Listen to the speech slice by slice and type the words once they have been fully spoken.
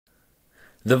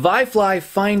The ViFly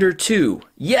Finder 2.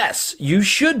 Yes, you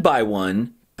should buy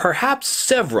one, perhaps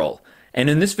several.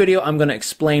 And in this video, I'm going to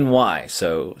explain why,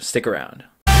 so stick around.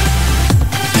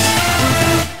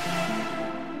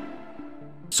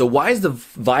 So why is the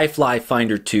ViFly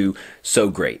Finder 2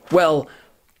 so great? Well,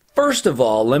 first of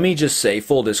all, let me just say,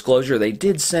 full disclosure, they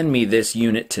did send me this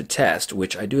unit to test,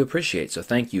 which I do appreciate, so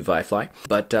thank you, ViFly.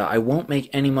 But I won't make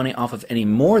any money off of any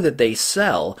more that they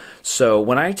sell, so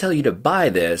when I tell you to buy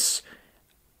this,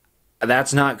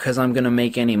 that's not because I'm going to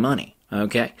make any money,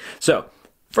 okay? So,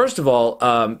 first of all,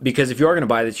 because if you are going to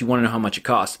buy this, you want to know how much it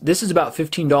costs. This is about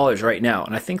 $15 right now,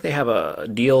 and I think they have a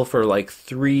deal for like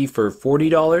 3 for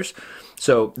 $40.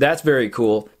 So that's very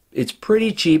cool. It's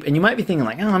pretty cheap, and you might be thinking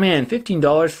like, oh man,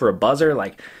 $15 for a buzzer?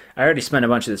 Like, I already spent a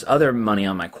bunch of this other money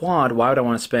on my quad. Why would I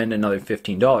want to spend another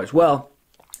 $15? Well,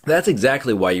 that's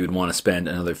exactly why you would want to spend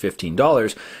another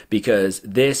 $15, because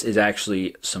this is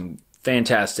actually some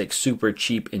fantastic, super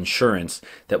cheap insurance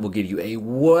that will give you a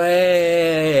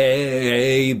way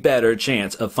better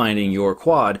chance of finding your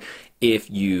quad if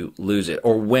you lose it,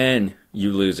 or when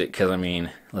you lose it, because I mean,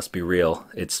 let's be real,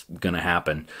 it's gonna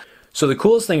happen. So the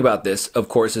coolest thing about this, of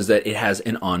course, is that it has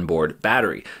an onboard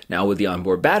battery. Now with the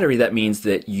onboard battery, that means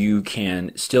that you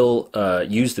can still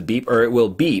use the beep, or it will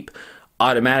beep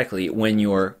automatically when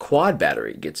your quad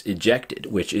battery gets ejected,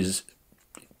 which is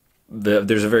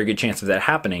there's a very good chance of that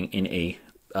happening in a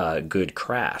good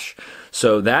crash.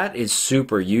 So that is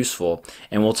super useful,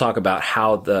 and we'll talk about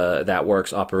how that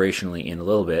works operationally in a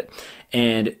little bit.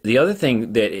 And the other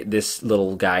thing that this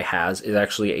little guy has is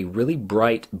actually a really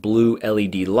bright blue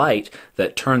LED light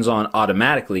that turns on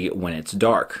automatically when it's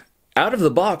dark. Out of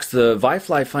the box, the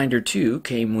ViFly Finder 2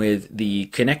 came with the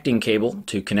connecting cable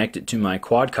to connect it to my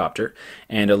quadcopter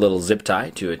and a little zip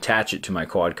tie to attach it to my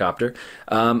quadcopter.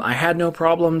 I had no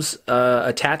problems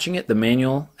attaching it. The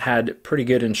manual had pretty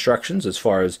good instructions as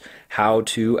far as how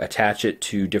to attach it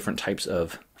to different types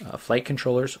of flight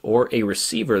controllers or a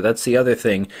receiver. That's the other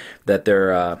thing that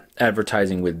they're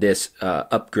advertising with this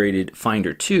upgraded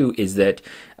Finder 2 is that,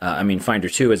 I mean Finder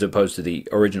 2 as opposed to the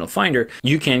original Finder,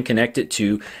 you can connect it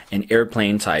to an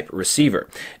airplane type receiver.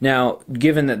 Now,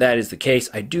 given that that is the case,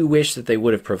 I do wish that they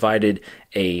would have provided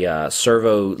a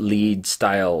servo lead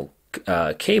style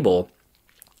cable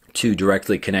to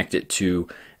directly connect it to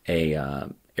a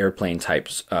airplane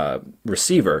types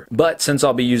receiver, but since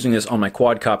I'll be using this on my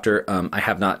quadcopter, I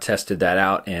have not tested that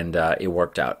out, and it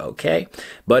worked out okay.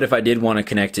 But if I did want to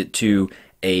connect it to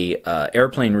a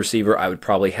airplane receiver, I would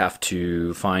probably have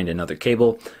to find another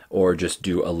cable or just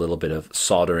do a little bit of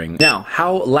soldering. Now,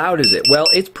 how loud is it? Well,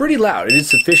 it's pretty loud. It is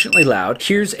sufficiently loud.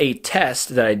 Here's a test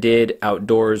that I did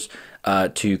outdoors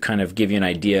to kind of give you an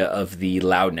idea of the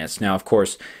loudness. Now, of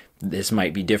course, this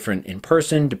might be different in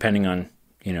person depending on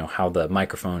how the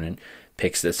microphone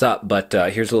picks this up, but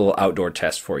here's a little outdoor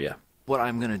test for you. What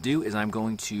I'm going to do is I'm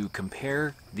going to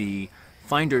compare the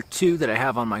Finder 2 that I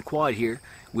have on my quad here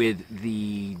with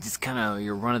the just kind of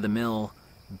your run-of-the-mill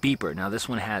beeper. Now this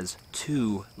one has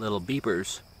two little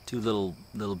beepers,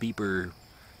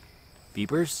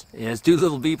 beepers. It has two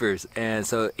little beepers, and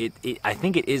so I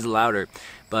think it is louder,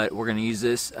 but we're going to use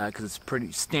this because it's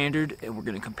pretty standard, and we're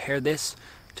going to compare this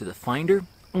to the Finder.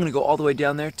 I'm going to go all the way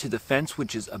down there to the fence,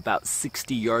 which is about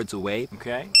 60 yards away.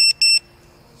 Okay,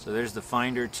 so there's the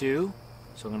Finder 2.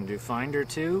 So I'm going to do Finder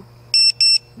 2.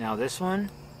 Now this one.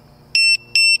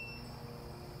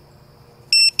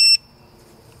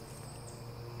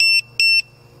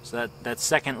 So that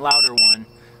second louder one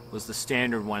was the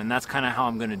standard one, and that's kind of how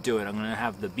I'm going to do it. I'm going to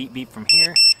have the beep beep from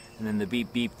here, and then the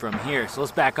beep beep from here. So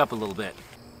let's back up a little bit.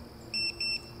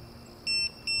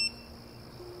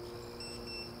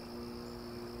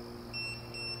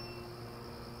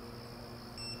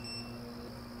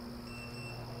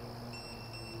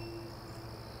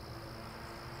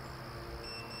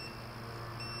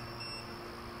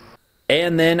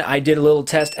 And then I did a little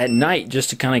test at night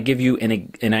just to kind of give you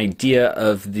an idea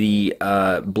of the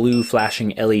blue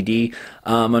flashing LED.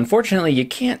 Unfortunately, you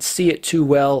can't see it too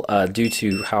well due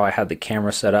to how I had the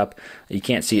camera set up. You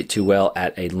can't see it too well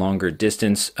at a longer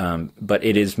distance, but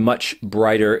it is much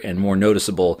brighter and more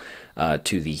noticeable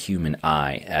to the human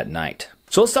eye at night.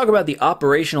 So let's talk about the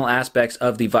operational aspects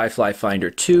of the ViFly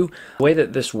Finder 2. The way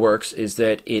that this works is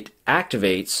that it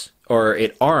activates, or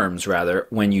it arms rather,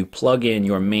 when you plug in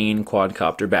your main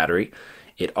quadcopter battery.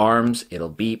 It arms, it'll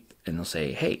beep, and it'll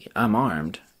say, hey, I'm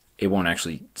armed. It won't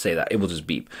actually say that, it will just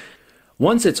beep.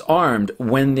 Once it's armed,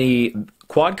 when the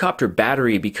quadcopter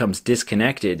battery becomes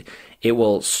disconnected, it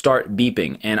will start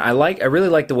beeping. And I really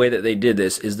like the way that they did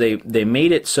this, is they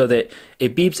made it so that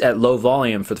it beeps at low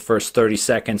volume for the first 30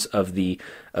 seconds of the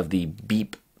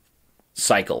beep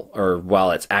cycle, or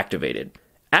while it's activated.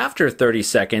 After 30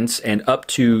 seconds and up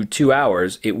to 2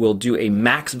 hours, it will do a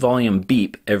max volume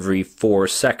beep every 4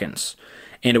 seconds.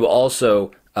 And it will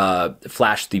also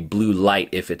flash the blue light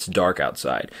if it's dark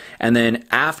outside. And then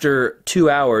after 2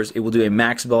 hours, it will do a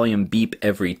max volume beep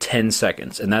every 10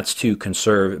 seconds. And that's to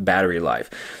conserve battery life.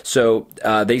 So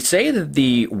they say that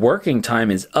the working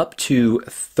time is up to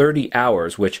 30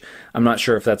 hours, which I'm not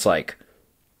sure if that's like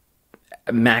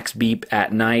max beep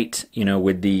at night, you know,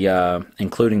 with the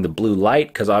including the blue light,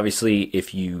 because obviously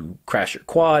if you crash your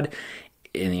quad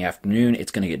in the afternoon,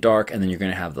 it's going to get dark, and then you're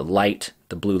going to have the light,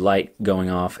 the blue light going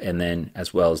off, and then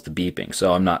as well as the beeping.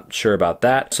 So I'm not sure about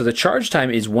that. So the charge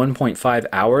time is 1.5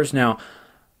 hours. Now,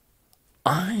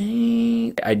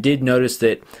 I did notice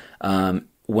that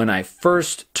when I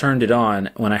first turned it on,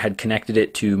 when I had connected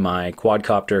it to my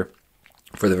quadcopter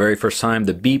for the very first time,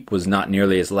 the beep was not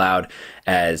nearly as loud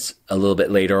as a little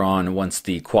bit later on once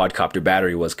the quadcopter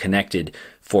battery was connected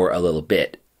for a little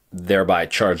bit, thereby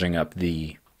charging up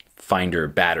the Finder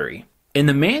battery. In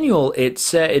the manual,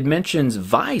 it mentions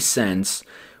ViSense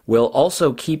will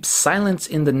also keep silence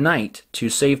in the night to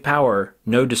save power,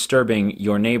 no disturbing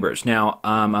your neighbors. Now,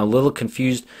 I'm a little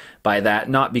confused by that,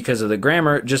 not because of the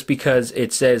grammar, just because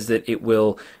it says that it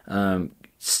will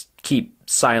keep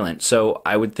silent. So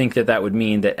I would think that that would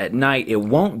mean that at night it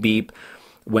won't beep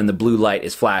when the blue light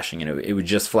is flashing, and it would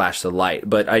just flash the light.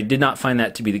 But I did not find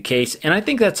that to be the case, and I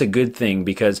think that's a good thing,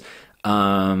 because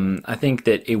I think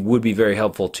that it would be very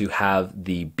helpful to have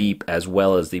the beep as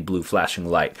well as the blue flashing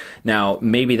light. Now,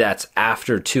 maybe that's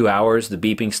after 2 hours, the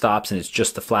beeping stops and it's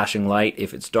just the flashing light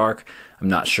if it's dark. I'm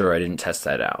not sure, I didn't test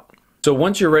that out. So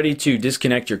once you're ready to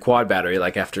disconnect your quad battery,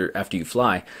 like after you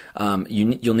fly,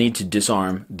 you'll need to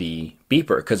disarm the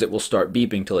beeper, because it will start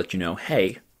beeping to let you know,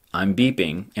 hey, I'm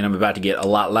beeping and I'm about to get a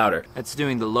lot louder. That's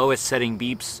doing the lowest setting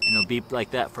beeps, and it'll beep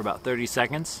like that for about 30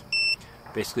 seconds.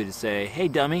 Basically to say, hey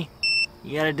dummy,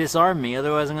 you gotta disarm me,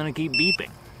 otherwise I'm gonna keep beeping.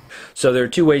 So there are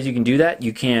two ways you can do that.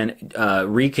 You can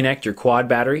reconnect your quad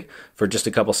battery for just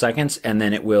a couple seconds, and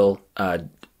then it will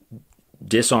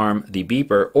disarm the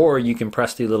beeper, or you can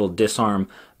press the little disarm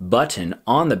button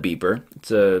on the beeper.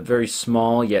 It's a very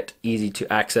small yet easy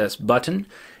to access button,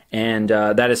 and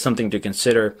that is something to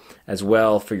consider as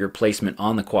well for your placement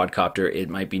on the quadcopter. It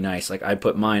might be nice, like I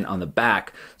put mine on the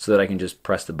back so that I can just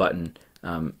press the button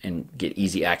and get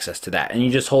easy access to that. And you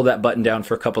just hold that button down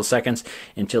for a couple seconds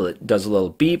until it does a little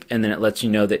beep, and then it lets you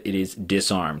know that it is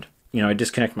disarmed. You know, I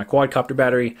disconnect my quadcopter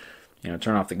battery, you know,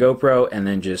 turn off the GoPro, and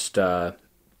then just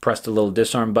press the little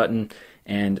disarm button,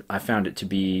 and I found it to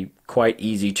be quite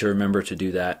easy to remember to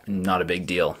do that, and not a big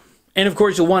deal. And of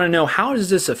course, you'll want to know, how does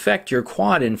this affect your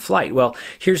quad in flight? Well,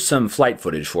 here's some flight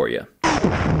footage for you.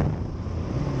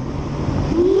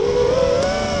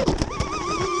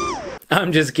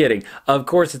 I'm just kidding. Of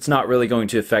course, it's not really going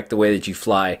to affect the way that you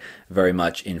fly very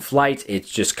much in flight. It's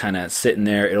just kind of sitting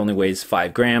there. It only weighs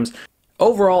 5 grams.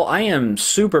 Overall, I am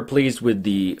super pleased with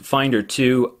the Finder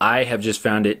 2. I have just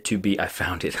found it to be, I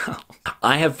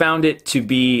have found it to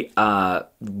be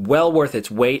well worth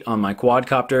its weight on my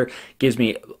quadcopter. Gives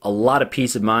me a lot of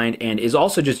peace of mind, and is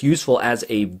also just useful as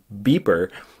a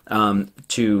beeper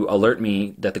to alert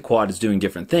me that the quad is doing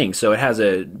different things. So it has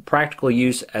a practical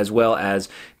use as well as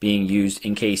being used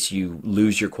in case you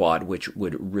lose your quad, which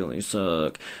would really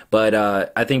suck. But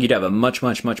I think you'd have a much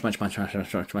better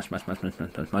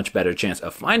chance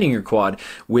of finding your quad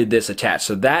with this attached.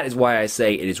 So that is why I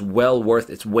say it is well worth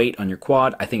its weight on your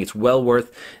quad. I think it's well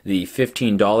worth the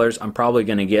 $15. I'm probably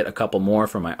going to get a couple more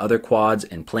for my other quads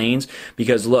and planes,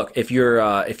 because look, if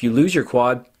you lose your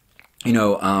quad, you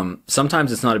know,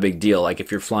 sometimes it's not a big deal. Like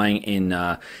if you're flying in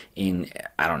I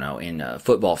don't know, in a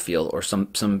football field or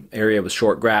some area with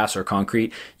short grass or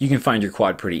concrete, you can find your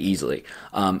quad pretty easily.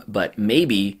 But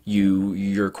maybe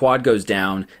your quad goes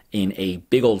down in a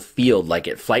big old field like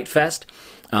at Flight Fest.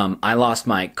 I lost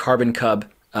my Carbon Cub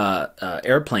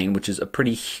airplane, which is a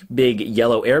pretty big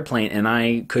yellow airplane, and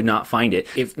I could not find it.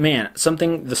 If, man,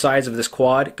 something the size of this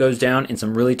quad goes down in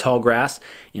some really tall grass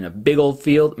in a big old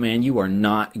field, man, you are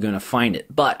not gonna find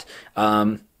it. But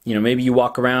you know, maybe you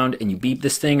walk around and you beep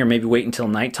this thing, or maybe wait until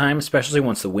nighttime, especially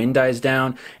once the wind dies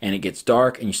down and it gets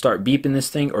dark, and you start beeping this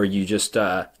thing, or you just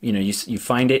you know, you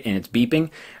find it and it's beeping.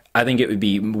 I think it would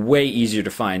be way easier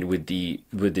to find with the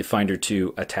Finder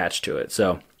 2 attached to it.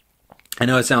 So I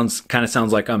know it kind of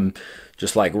sounds like I'm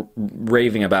just like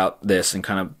raving about this and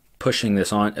kind of pushing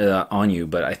this on you,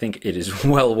 but I think it is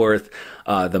well worth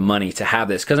the money to have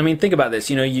this. Because I mean, think about this.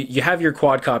 You know, you have your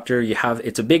quadcopter.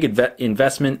 It's a big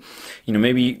investment. You know,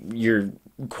 maybe you're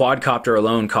quadcopter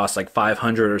alone costs like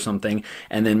 500 or something,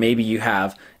 and then maybe you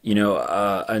have, you know,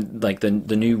 like the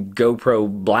new GoPro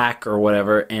Black or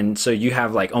whatever, and so you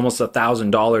have like almost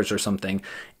 $1,000 or something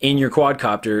in your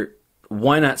quadcopter.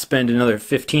 Why not spend another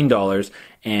 $15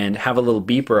 and have a little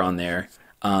beeper on there?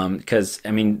 Because I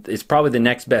mean, it's probably the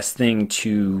next best thing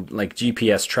to like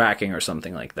GPS tracking or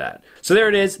something like that. So there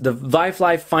it is, the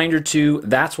ViFly Finder 2.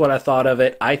 That's what I thought of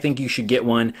it. I think you should get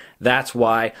one. That's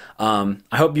why. I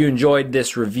hope you enjoyed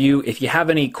this review. If you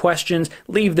have any questions,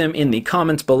 leave them in the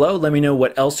comments below. Let me know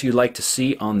what else you'd like to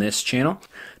see on this channel.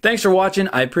 Thanks for watching.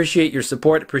 I appreciate your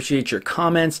support, appreciate your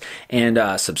comments,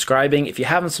 and subscribing. If you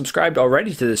haven't subscribed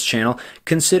already to this channel,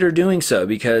 consider doing so,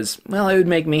 because, well, it would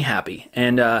make me happy.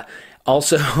 And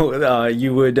also,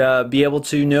 you would be able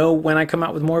to know when I come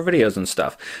out with more videos and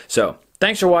stuff. So,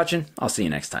 thanks for watching. I'll see you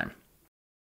next time.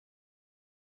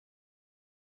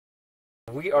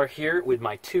 We are here with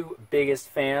my two biggest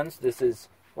fans. This is,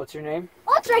 what's your name?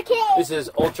 Ultra Kid! This is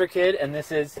Ultra Kid, and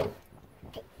this is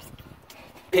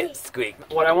Pipsqueak.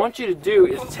 What I want you to do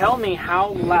is tell me how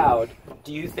loud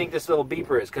do you think this little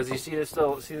beeper is? Because you see this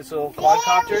little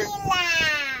quadcopter?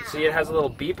 See, it has a little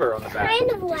beeper on the back.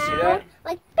 Kind of loud. Do you see that?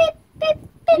 Like beep, beep,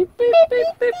 beep, beep, beep,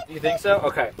 beep. You think so?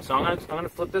 Okay, so I'm gonna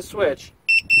flip this switch.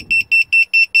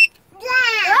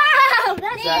 Wow,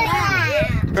 that's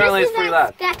loud. Apparently it's pretty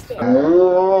loud.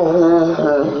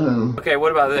 Okay,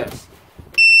 what about this?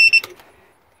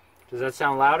 Does that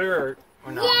sound louder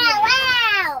or not? Yeah,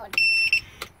 loud.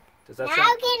 Does that Now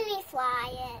sound? can we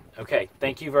fly it? Okay,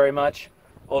 thank you very much,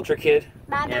 Ultra Kid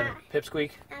Bye-bye. and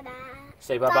Pipsqueak. Bye-bye.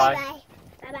 Say bye-bye. Bye-bye.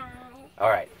 Bye-bye. All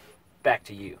right, back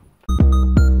to you.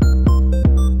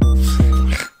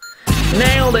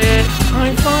 Nailed it!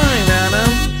 High five!